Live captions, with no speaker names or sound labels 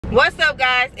What's up,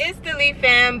 guys? It's the Lee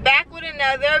fam back with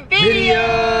another video.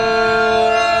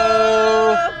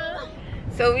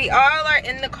 So we all are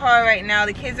in the car right now.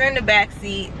 The kids are in the back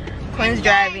seat. Quinn's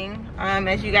driving,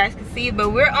 as you guys can see.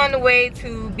 But we're on the way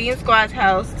to Beam Squad's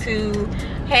house to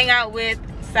hang out with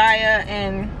Saya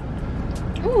and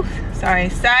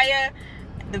Saya,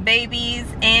 the babies,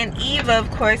 and Eva. Of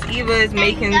course, Eva is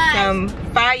making some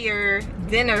fire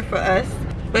dinner for us.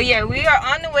 But yeah, we are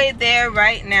on the way there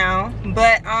right now.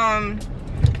 But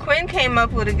Quinn came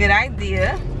up with a good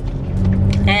idea.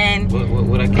 And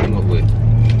what I came up with?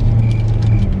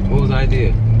 What was the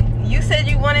idea? You said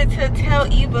you wanted to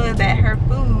tell Eva that her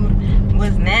food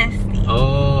was nasty.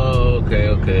 Oh,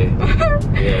 okay.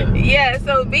 Yeah. Yeah,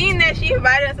 so being that she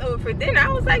invited us over for dinner, I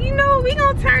was like, you know, we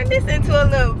gonna turn this into a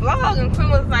little vlog. And Quinn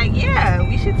was like, yeah,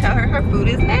 we should tell her food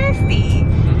is nasty.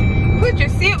 Put your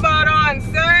seatbelt on,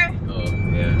 sir. Oh,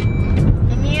 yeah.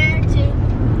 I'm here too.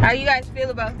 How you guys feel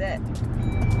about that?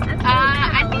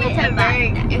 I think it's a very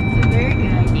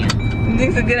good idea. You think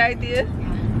it's a good idea?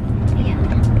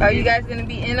 Yeah. Are you guys gonna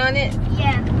be in on it?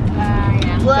 Yeah.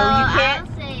 Yeah. Well, So you can't-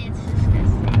 I'll say it's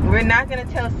disgusting. We're not gonna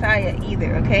tell Saya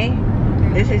either, okay?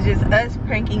 This is just us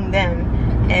pranking them,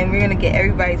 and we're gonna get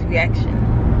everybody's reaction.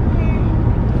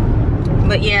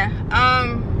 But yeah,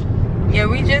 yeah,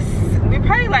 we're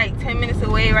probably like 10 minutes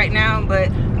away right now, but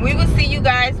we will see you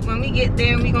guys when we get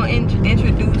there, and we're gonna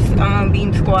introduce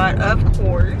Beam Squad, of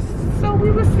course. So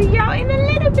we will see y'all in a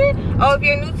little bit. Oh, if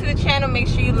you're new to the channel, make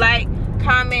sure you like,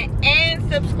 comment, and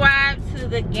subscribe to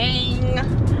the gang,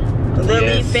 the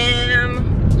Lee fam.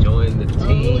 Join the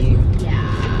team.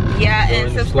 Yeah, Join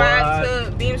and the subscribe squad.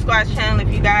 to Beam Squad's channel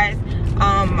if you guys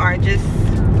are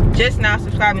just now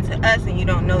subscribing to us and you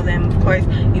don't know them. Of course,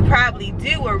 you probably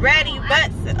do already,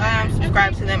 but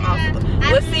subscribe to them also.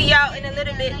 We'll see y'all in a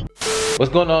little bit.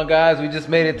 What's going on, guys? We just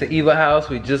made it to Eva's house.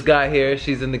 We just got here.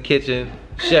 She's in the kitchen,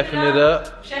 chefing it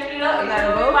up. Checking it up. I'm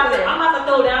about to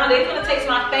throw down. They're gonna taste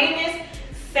my famous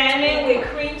salmon with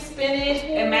cream spinach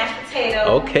and mashed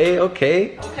potato.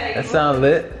 Okay. That sounds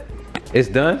lit. It's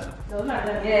done? No, it's not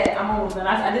done yet. I'm almost done.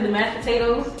 I did the mashed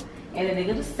potatoes and then they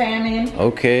did the salmon.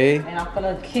 Okay. And I'm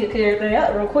gonna kick everything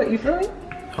up real quick. You feel me?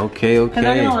 Okay. Cause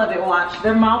I know they watch.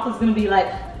 Their mouth is gonna be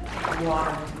like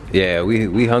water. Yeah,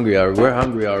 we hungry. We're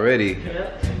hungry already.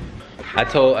 Yep. I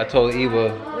told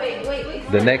Eva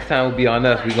the next time will be on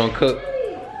us. We gonna cook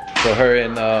for her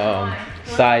and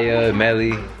Saya,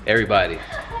 Melly, everybody.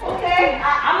 Okay,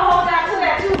 I'm gonna hold down to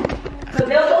that too. Cause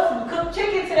they were supposed to cook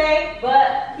chicken today,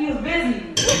 but he was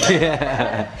busy.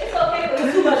 Yeah. It's okay, but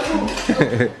it's too much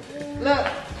food. Look,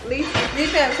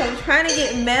 Lisa, so I'm trying to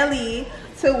get Melly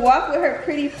to walk with her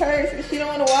pretty purse, but she don't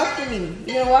want to walk with me.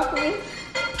 You gonna walk with me?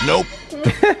 Nope.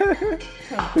 Look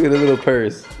at the little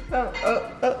purse. No.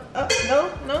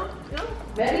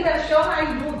 Then you gotta show how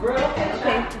you do, girl.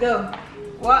 Okay, go.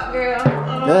 Walk, girl. Oh,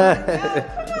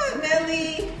 come on,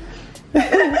 Melly.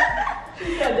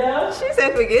 She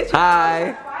said, forget you.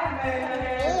 Hi.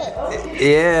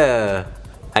 Yeah.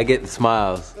 I get the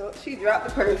smiles. Oh, she dropped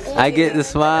the purse. I get the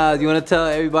smiles. You want to tell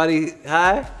everybody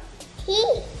hi?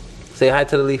 Say hi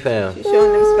to the Lee fam. She's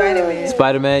showing them Spider-Man.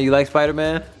 Spider-Man, you like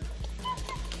Spider-Man?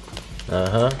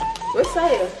 Where's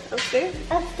Saya? Upstairs?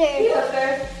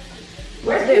 Upstairs.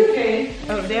 Where's the kid?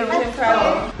 Oh, there with him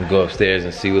crying. We'll go upstairs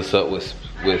and see what's up with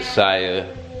Saya.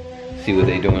 See what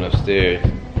they doing upstairs.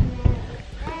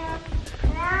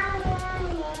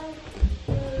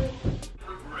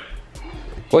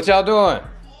 What y'all doing?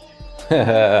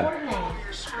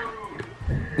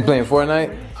 You playing Fortnite?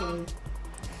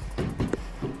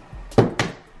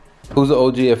 Who's the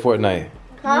OG at Fortnite?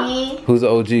 Me. Who's the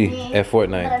OG at But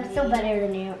Fortnite? I'm still better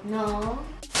than you. No.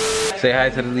 Say hi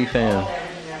to the Lee fam.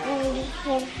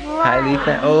 Hi Lee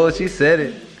fam. Oh, she said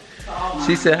it.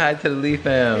 She said hi to the Lee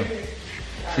fam.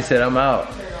 She said I'm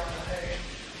out.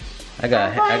 I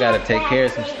gotta take care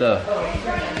of some stuff.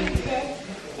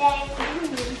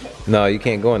 No, you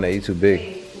can't go in there. You're too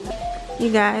big. You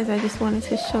guys, I just wanted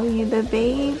to show you the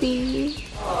baby.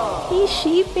 He's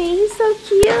sheepy. He's so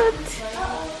cute.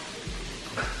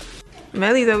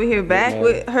 Melly's over here back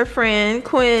with her friend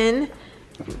Quinn.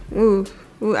 Ooh,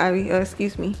 Ahvi,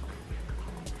 excuse me.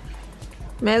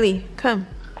 Melly, come.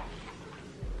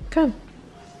 Come.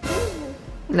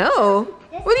 No.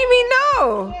 What do you mean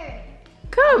no?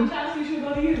 Come.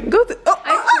 Go to.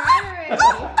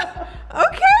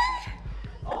 Okay.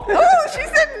 Oh, she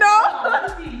said no.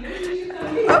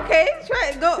 Okay,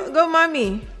 try it. Go,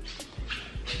 mommy.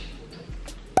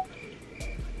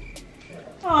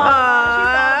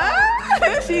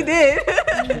 She did.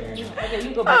 Okay,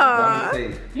 you go back.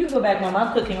 You go back, Mom.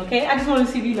 I'm cooking, okay? I just wanted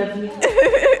to see if you left me.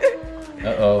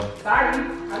 Uh-oh. Sorry.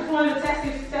 I just wanted to test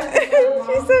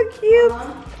so cute.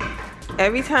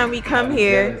 Every time we come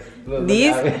here,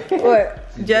 these what?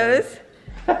 Jealous?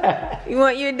 You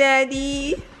want your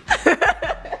daddy?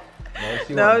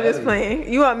 No, I'm just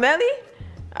playing. You want Melly?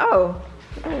 Oh,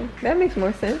 that makes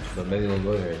more sense. But Melly don't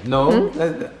go there. No,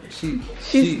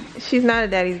 she's not a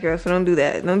daddy's girl, so don't do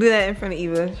that. Don't do that in front of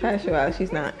Eva. Try to show out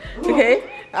she's not. Okay,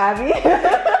 Ahvi.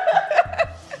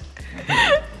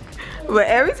 But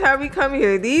every time we come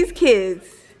here, these kids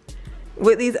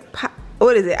with these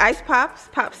what is it? Ice pops,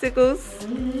 popsicles.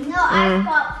 No, ice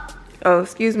pops. Oh,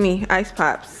 excuse me, ice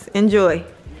pops. Enjoy.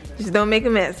 Just don't make a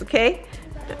mess, okay?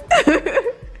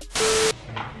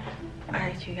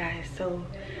 Alright, you guys, so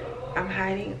I'm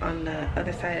hiding on the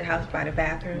other side of the house by the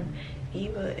bathroom.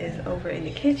 Eva is over in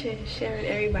the kitchen sharing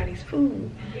everybody's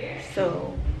food.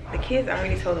 So the kids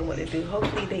already told them what to do.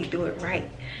 Hopefully they do it right.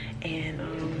 And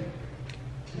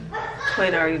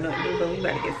Quinn already know what to do, but we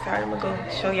about to get started. I'm gonna go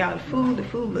show y'all the food. The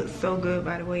food looks so good,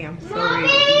 by the way. I'm so ready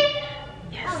to eat.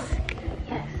 Yes.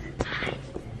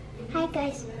 Hi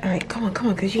guys. Alright, come on,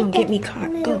 cause you gonna get me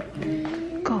caught. Go.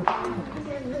 Go.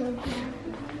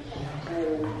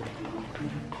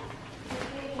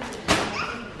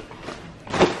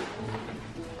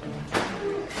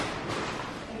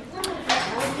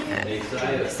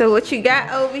 So what you got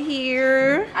over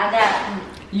here? I got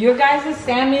your guys'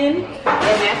 salmon and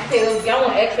mashed potatoes. Y'all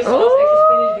want extra sauce, extra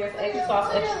spinach? There's extra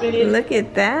sauce, extra spinach. Look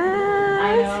at that.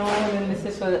 I know. And this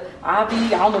is for Ahvi. I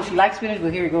don't know if she likes spinach,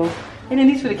 but here it goes. And then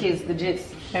these for the kids, the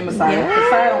Jits and Messiah. Yes.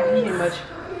 Messiah don't eat it much.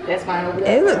 That's fine over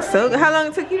there. It looks so good. How long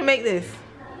it took you to make this?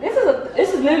 This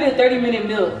is literally a 30-minute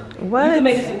meal. What? You can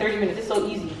make this in 30 minutes. It's so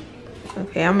easy.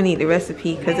 Okay, I'm gonna need the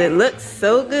recipe because it looks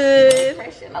so good.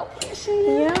 Pressure, no pressure.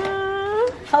 Yeah.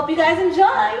 Hope you guys enjoy.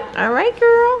 All right,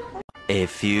 girl. A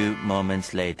few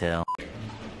moments later.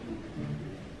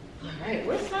 Alright,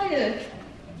 where's Saya?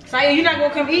 Saya, you're not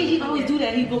gonna come eat? He always do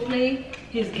that. He go play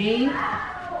his game.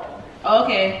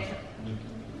 Okay.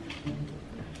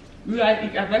 You like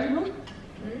eat vegetables?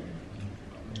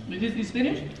 You just eat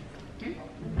spinach? You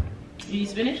eat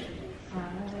spinach?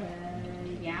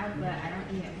 Yeah, but I don't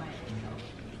eat it much.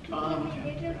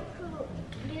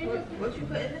 What you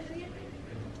put in this again?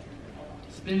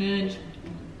 Spinach,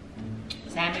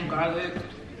 salmon, garlic,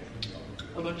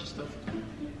 a bunch of stuff.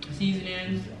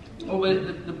 Seasonings. Oh,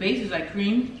 but the base is like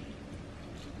cream.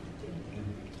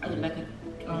 I would like a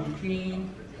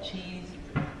cream, cheese.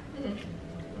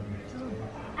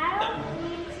 I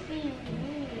don't need to be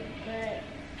mean, but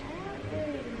I don't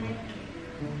really like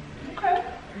it. Okay.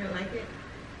 You don't like it?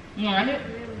 You don't like it?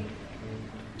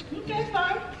 Okay, it's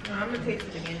fine. No, I'm gonna taste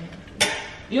it again.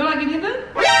 You don't like it either?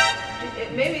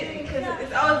 Maybe because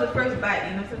it's always the first bite.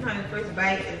 You know, sometimes the first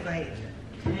bite is like.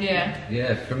 Yeah.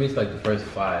 Yeah, for me it's like the first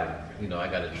 5. You know, I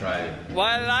gotta try it.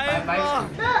 5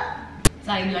 bites.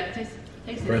 Sorry, you like to taste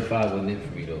it? First 5 wasn't it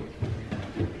for me though.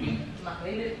 My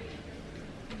favorite.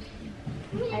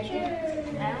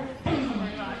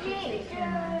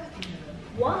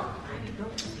 What?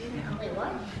 Wait,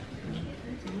 what?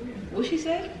 What she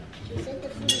said? She said the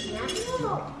food is nasty.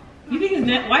 You think it's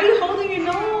nasty? Why are you holding your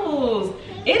nose?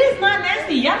 It is not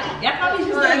nasty. Y'all probably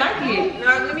just don't like it. No,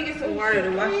 let me get some water to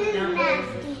wash it down.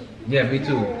 Nasty. Yeah, me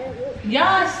too.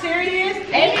 Y'all serious?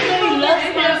 Everybody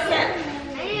loves my set.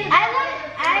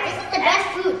 This is the best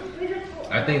food.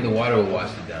 I think the water will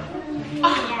wash it down.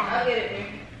 I'll get it.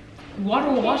 Water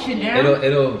will wash it down.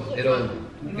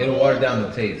 It'll water down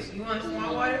the taste. You want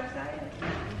small water inside?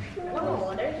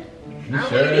 Water. You He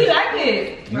sure? like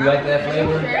it. You like that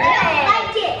flavor? I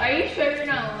like it. Are you sure you're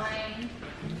not lying?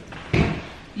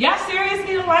 Y'all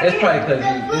seriously don't like It's it? probably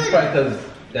because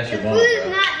that's your mom. Food is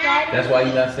bro. not nasty. That's why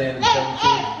you're not saying the same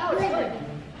thing. No, it's good.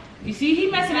 You see, he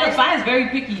messing up. Si's very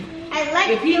picky. I like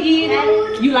If he the eat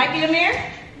food. it, you like it, Amir?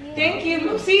 Thank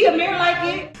you. See, Amir like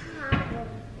it.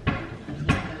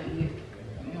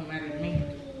 It don't matter to me.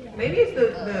 Maybe it's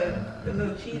the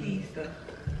little cheesy stuff.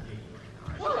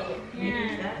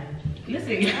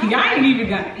 Listen, y'all ain't even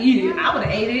gotta eat it. I would've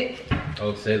ate it.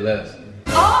 Oh, say less.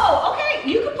 Oh, okay.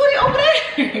 You can put it over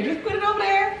there. Just put it over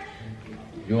there.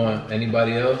 You want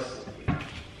anybody else?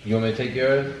 You want me to take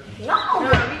yours? No.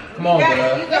 Come on,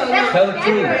 bro. Tell the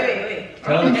truth. Wait.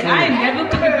 Tell the I ain't truth. never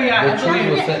cooked for y'all. The truth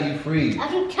will set you free. I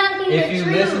can tell you If the you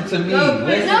truth. listen to me, No,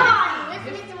 listen. No, I'm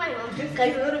listening to my mom. Just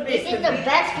Because a little bit, this is the because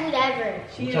best food ever.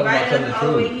 She I'm talking about invited us telling the all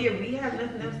the way truth. here. We have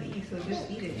nothing else to eat, so just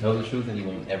eat it. Tell the truth and you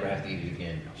won't ever have to eat it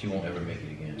again. She won't ever make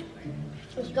it again.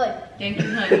 It's good. Thank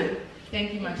you, honey.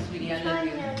 Thank you, my sweetie. I love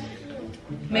you.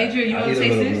 Major, you I'll want to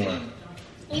eat a taste little this?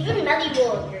 more. Even Melly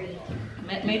will agree.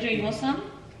 Major, you want some?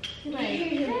 No.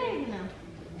 He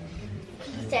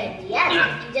said yes.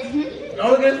 He just Oh,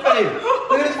 look at his face.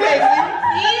 Look at his face.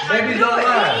 See? Babies don't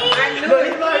lie.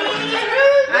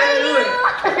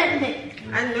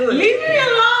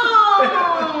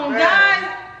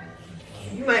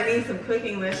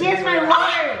 English. She has my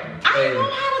water. I know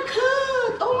how to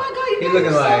cook. Oh my god, He you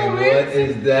looking guys are like, so what rich.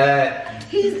 is that?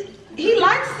 He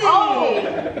likes it.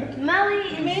 Oh,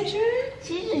 Melly, Imagine.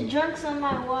 she just drank some of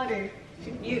my water.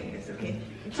 It's okay.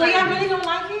 So y'all really don't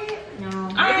like it? No.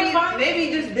 Alright, fine.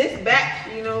 Maybe just this batch,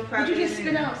 you know, Did probably. you just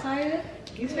spit out, Saya?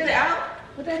 You spit it out?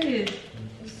 What that is?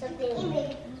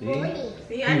 Something See?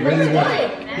 See, He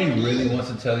really wants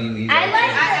to tell you he's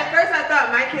At first I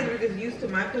thought my kids were just used to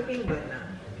my cooking, but nah.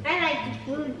 I like the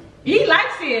food. He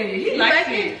likes it. He likes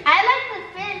like it. I like the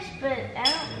fish, but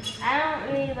I don't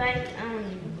really like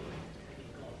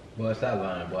Boy, stop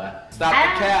lying, boy. I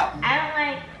don't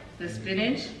like. The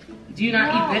spinach. Do you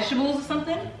not eat vegetables or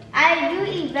something? I do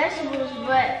eat vegetables,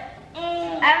 but I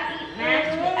don't eat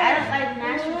mashed. I don't like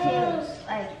mashed potatoes,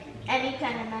 like any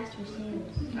kind of mashed potatoes.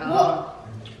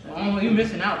 Oh, you're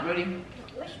missing out, buddy.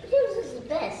 Mashed potatoes is the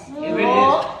best. It really is.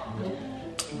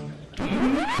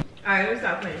 Alright, let me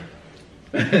stop playing.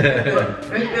 It's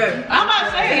good. I'm about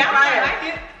to say, I like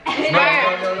it.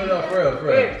 No, for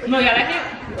real. No, y'all like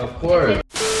it? Of course.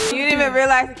 You didn't even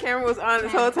realize the camera was on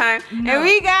this whole time. And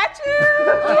we got you!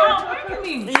 Oh, work with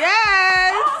me.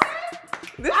 Yes!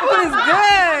 This food is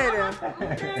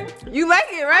good. You like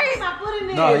it, right?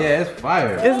 No, yeah, it's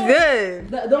fire. It's good.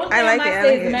 The only thing I like might it, I say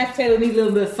like is the it. mashed potato needs a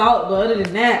little bit of salt, but other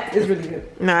than that, it's really good.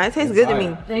 Nah, it tastes good to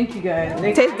me. Thank you guys.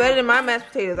 It tastes better than my mashed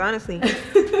potatoes, honestly. I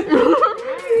don't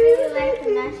really like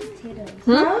the mashed potatoes.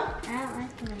 Hmm? I don't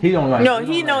like the mashed He don't like. No,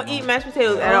 he don't eat mashed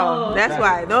potatoes at all. That's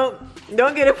why.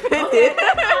 Don't get offended.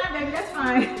 That's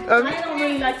fine. I don't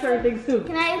really like certain things too.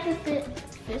 Can I eat the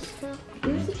fish though?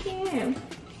 Yes, you can.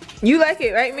 You like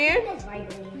it, right, Mir? That's right,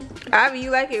 baby. Avi, you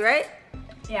like it, right?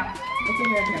 Yeah. It's in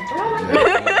here.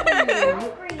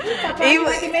 He You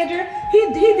like it, Major? He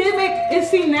did make it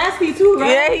seem nasty too, right?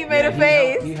 Yeah, he made a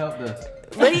face. He helped us.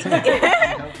 But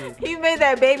he made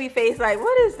that baby face like,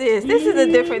 what is this? This is a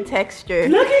different texture.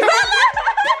 Look at that.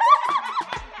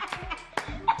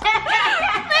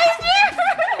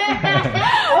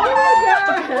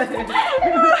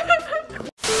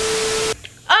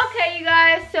 Okay, you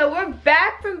guys, so we're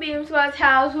back from Beam Squad's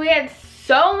house. We had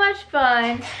so much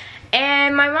fun,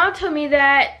 and my mom told me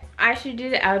that I should do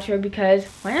the outro because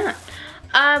why not?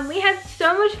 We had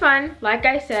so much fun, like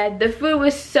I said. The food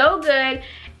was so good,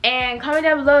 and comment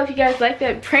down below if you guys liked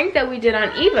that prank that we did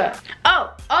on Eva.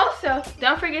 Oh, also,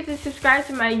 don't forget to subscribe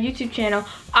to my YouTube channel,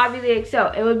 Ahvi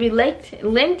XO. It will be linked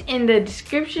in the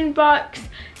description box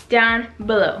down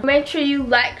below. Make sure you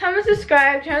like, comment,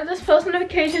 subscribe, turn on those post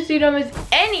notifications so you don't miss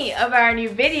any of our new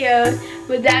videos.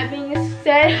 With that being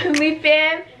said, Ahvi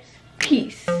fam,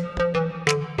 peace.